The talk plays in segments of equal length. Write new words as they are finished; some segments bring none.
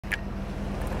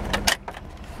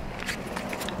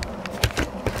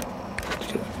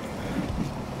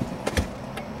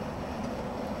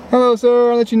Hello,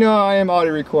 sir. I'll let you know I am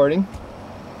audio recording.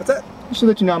 What's that? I should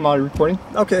let you know I'm audio recording.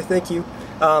 Okay, thank you.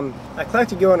 I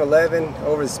clocked you going 11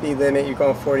 over the speed limit. You're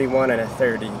going 41 and a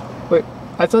 30. Wait,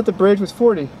 I thought the bridge was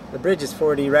 40. The bridge is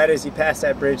 40. Right as you pass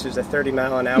that bridge, there's a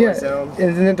 30-mile-an-hour zone.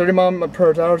 Isn't it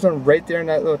 30-mile-per-hour zone right there in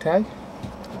that little tag?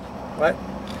 What?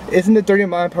 Isn't it 30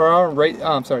 miles per hour right?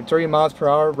 30 miles per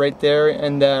hour right there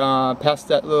in that past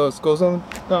that little school zone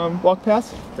walk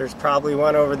past? There's probably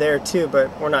one over there too,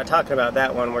 but we're not talking about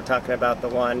that one. We're talking about the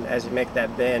one as you make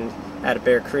that bend out of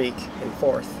Bear Creek in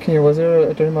 4th. Okay, was there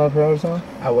a 30 mile per hour zone?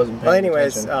 I wasn't paying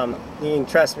anyways, you can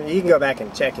trust me. You can go back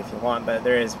and check if you want, but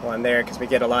there is one there because we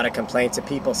get a lot of complaints of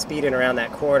people speeding around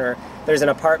that corner. There's an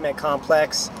apartment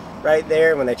complex right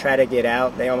there. When they try to get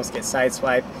out, they almost get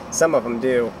sideswiped. Some of them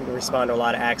do. We respond to a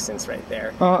lot of accidents right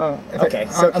there. Okay,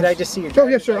 so can I just see your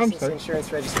driver's license,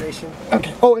 insurance, registration?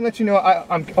 Okay. Oh, and let you know,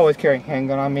 I'm always carrying a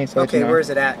handgun on me. So okay, where's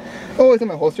it at? Oh, it's in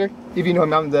my holster. If you know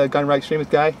me, I'm the gun right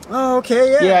extremist guy. Oh,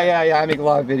 okay, yeah. Yeah. I make a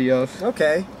lot of videos.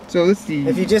 Okay. So let's see.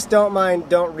 If you just don't mind,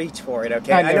 don't reach for it,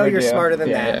 okay? I know you're smarter than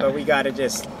that, but we gotta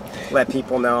just let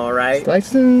people know, all right?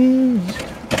 License.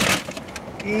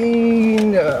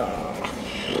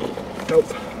 Nope.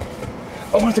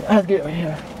 Oh, I have to get it right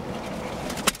here.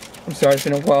 I'm sorry, it's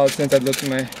been a while since I've looked at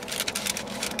my...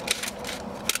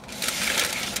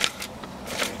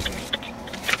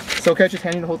 So can I just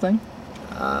hand you the whole thing?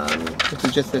 This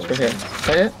is just this right here. Is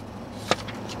that it?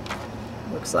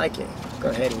 Looks like it. Go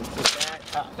ahead and get that.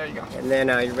 Ah, there you go. And then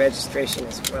your registration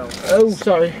as well. Oh,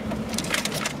 sorry.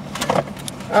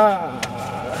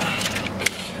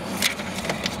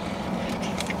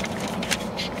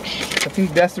 I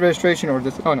think that's the registration or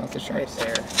this. Oh no, it's the insurance.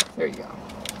 Right there. There you go.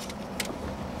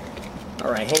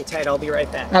 All right, hang tight. I'll be right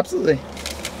back. Absolutely.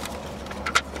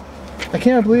 I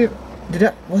can't believe.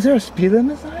 Was there a speed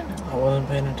limit sign? I wasn't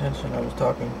paying attention. I was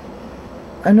talking.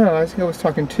 I know. I think I was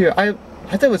talking too. I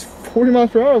thought it was 40 miles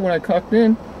per hour when I clocked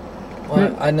in.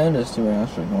 Well, I noticed you were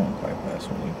actually going quite fast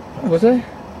when you passed. Was I?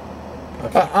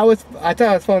 Okay. I thought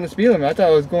I was following the speed limit. I thought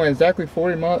I was going exactly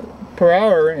 40 miles per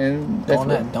hour, and that's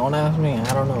don't ask me.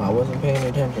 I don't know. I wasn't paying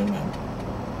attention, man.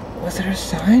 Was there a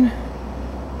sign?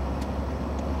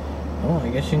 Oh, I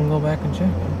guess you can go back and check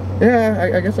it.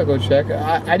 Yeah, I guess I'll go check.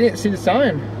 I didn't see the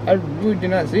sign. I really did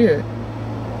not see it.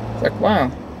 It's like,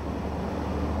 wow.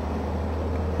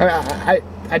 I mean,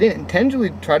 I didn't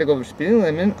intentionally try to go over the speed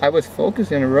limit. I was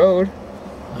focusing on the road.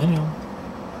 I know.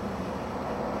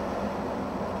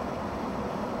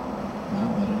 Not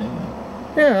what it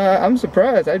is. Yeah, I'm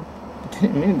surprised. I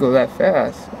didn't mean to go that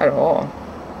fast at all.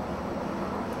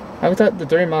 I thought the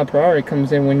 30 mile per hour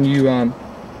comes in when you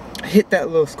hit that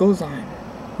little school sign.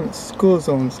 School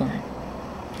zone sign.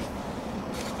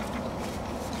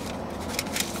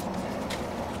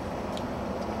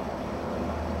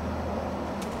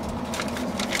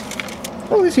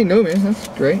 Oh, at least he knew me. That's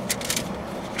great.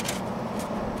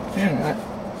 Man,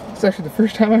 it's actually the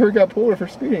first time I ever got pulled over for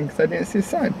speeding because I didn't see the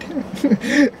sign.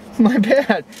 Damn. My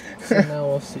bad. So now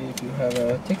we'll see if you have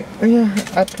a ticket. Yeah,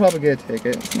 I'd probably get a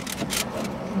ticket.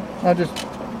 I'll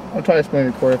try to explain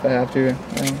the court if I have to.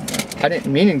 I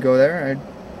didn't mean to go there. I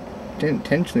didn't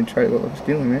intentionally try to go over the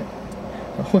speed limit.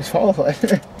 I always follow it. So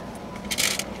I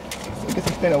guess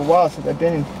it's been a while since I've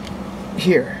been in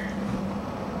here.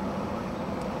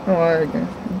 Oh, I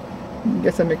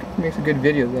guess that makes a good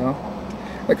video though.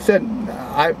 Like I said,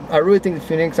 I really think the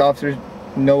Phoenix officers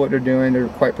know what they're doing. They're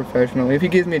quite professional. If he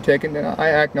gives me a ticket, then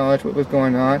I acknowledge what was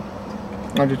going on.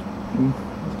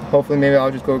 Hopefully maybe I'll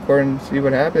just go to court and see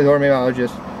what happens, or maybe I'll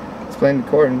just explain to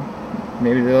court and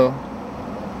maybe they'll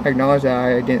acknowledge that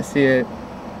I didn't see it,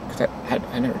 because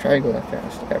I never tried to go that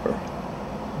fast ever.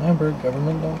 Remember,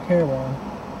 government don't care, Warren.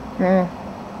 Well,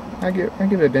 I give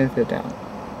it a benefit of the doubt.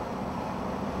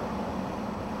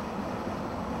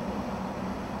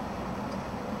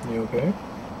 You okay?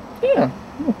 Yeah,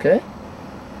 I'm okay.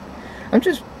 I'm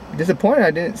just disappointed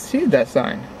I didn't see that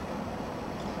sign.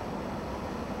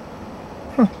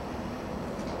 Huh.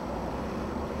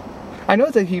 I know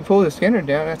that he pulled the scanner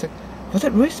down, and I was like, was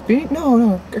it really speeding?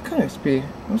 No, I couldn't speed.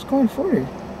 I was going 40.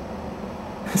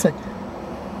 It's like,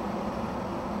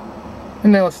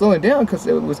 and then I was slowing down because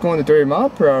it was going the 30 mile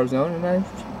per hour zone, and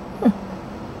huh.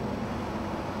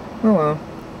 Oh well.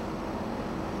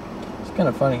 It's kind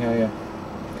of funny how you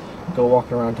go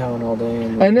walking around town all day.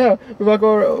 And I know. We walk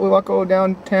over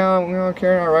downtown. You know,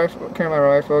 carrying my rifle. Got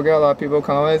a lot of people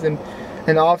comments, and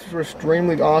the officers were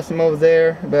extremely awesome over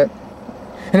there.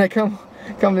 And I come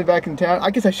back in town. I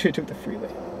guess I should have took the freeway.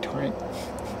 Darn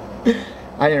it.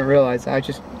 I didn't realize. I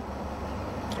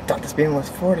thought the speed limit was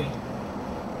 40.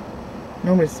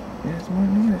 Nobody's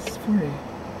 40.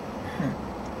 Huh.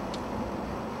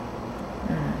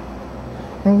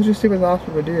 Well, let's just see what the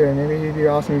officer would do. Maybe he'd be an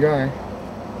awesome guy.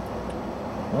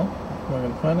 Well, we're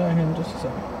gonna find out here in just a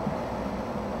second.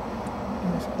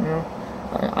 You know,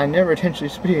 I never intentionally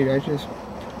speed. I just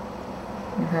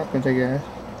it happens, I guess.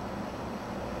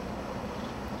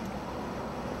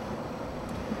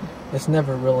 It's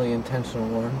never really intentional,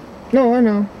 Warren. No, I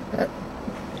know.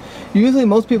 Usually,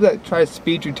 most people that try to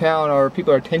speed through town are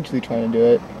people are intentionally trying to do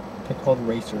it. They're called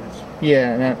racers.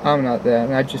 Yeah, and I'm not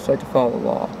that. I just like to follow the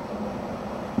law.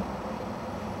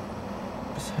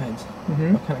 Besides,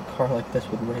 Mm-hmm. what kind of car like this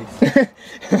would race?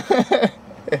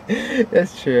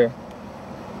 That's true.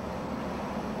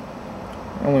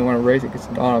 I only want to race it because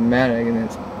it's automatic and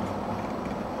it's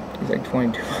like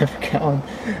 22 miles per gallon,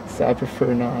 so I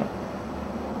prefer not.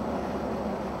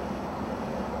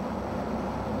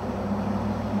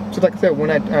 So like I said, when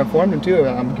I informed him too,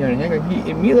 I'm carrying a handgun, he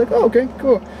immediately like, oh, okay,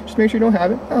 cool. Just make sure you don't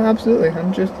have it. Oh, absolutely.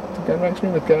 I'm just a gun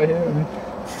extremist guy here.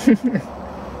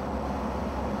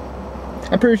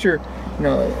 I'm pretty sure, you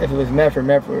know, if it was Medford,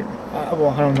 well,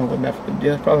 I don't know what Medford would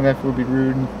do. Probably Medford would be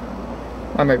rude.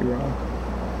 I might be wrong.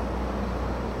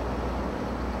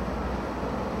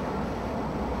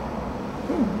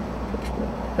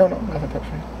 No, that's a pepper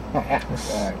spray. My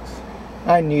axe.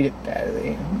 I need it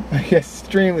badly. Like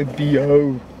extremely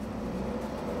BO.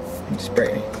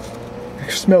 Spray. I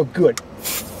smell good.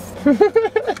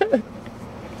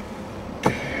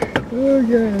 Oh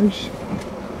gosh.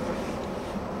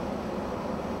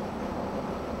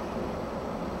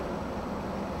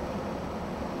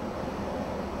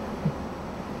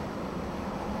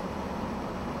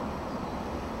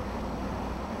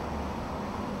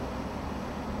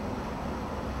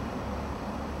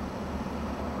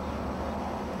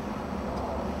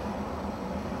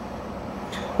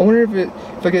 I wonder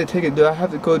if I get to take it, do I have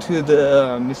to go to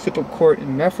the municipal court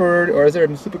in Medford, or is there a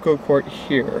municipal court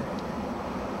here?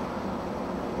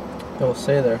 It will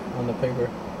say there on the paper.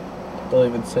 They'll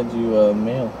even send you a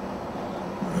mail.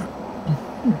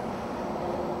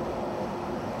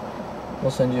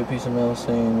 They'll send you a piece of mail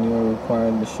saying you are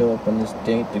required to show up on this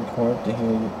date in court to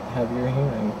have your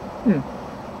hearing.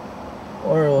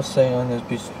 Or it will say on this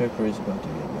piece of paper he's about to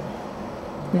get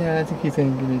you. Yeah, I think he's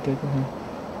going to give me a ticket.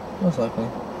 Most likely.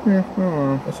 Yeah, I don't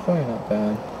know. It's probably not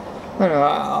bad. I don't know.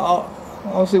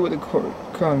 I'll see what the court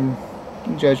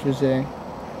judge will say.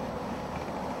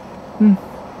 I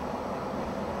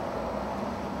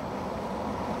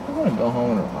want to go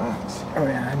home and relax. Oh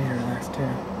yeah, I need to relax too.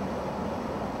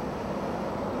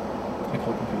 I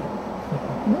call computer.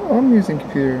 No, I'm using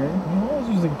computer. Man. You always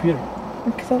use the computer.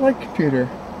 Because I like computer.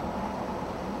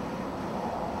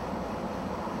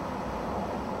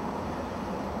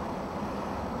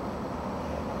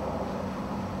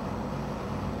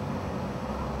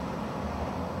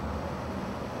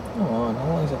 Come on, how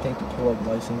long does it take to pull up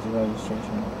license and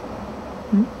registration?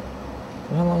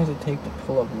 How long does it take to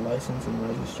pull up license and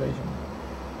registration?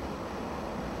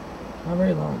 Not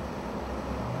very long.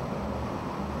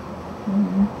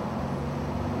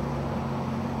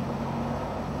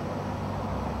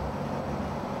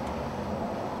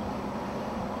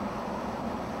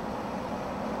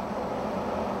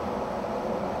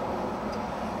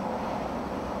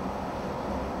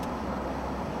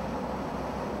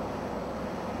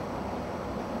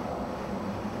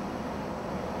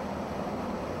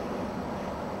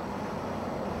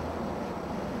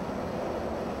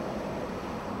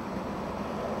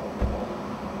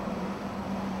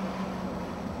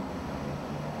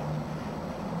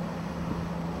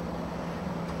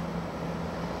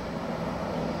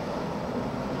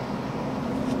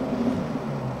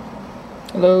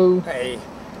 Hello. Hey,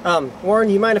 Warren,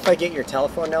 you mind if I get your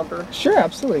telephone number? Sure,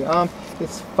 absolutely.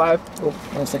 It's 5. Oh,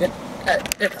 1 second. There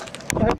you go.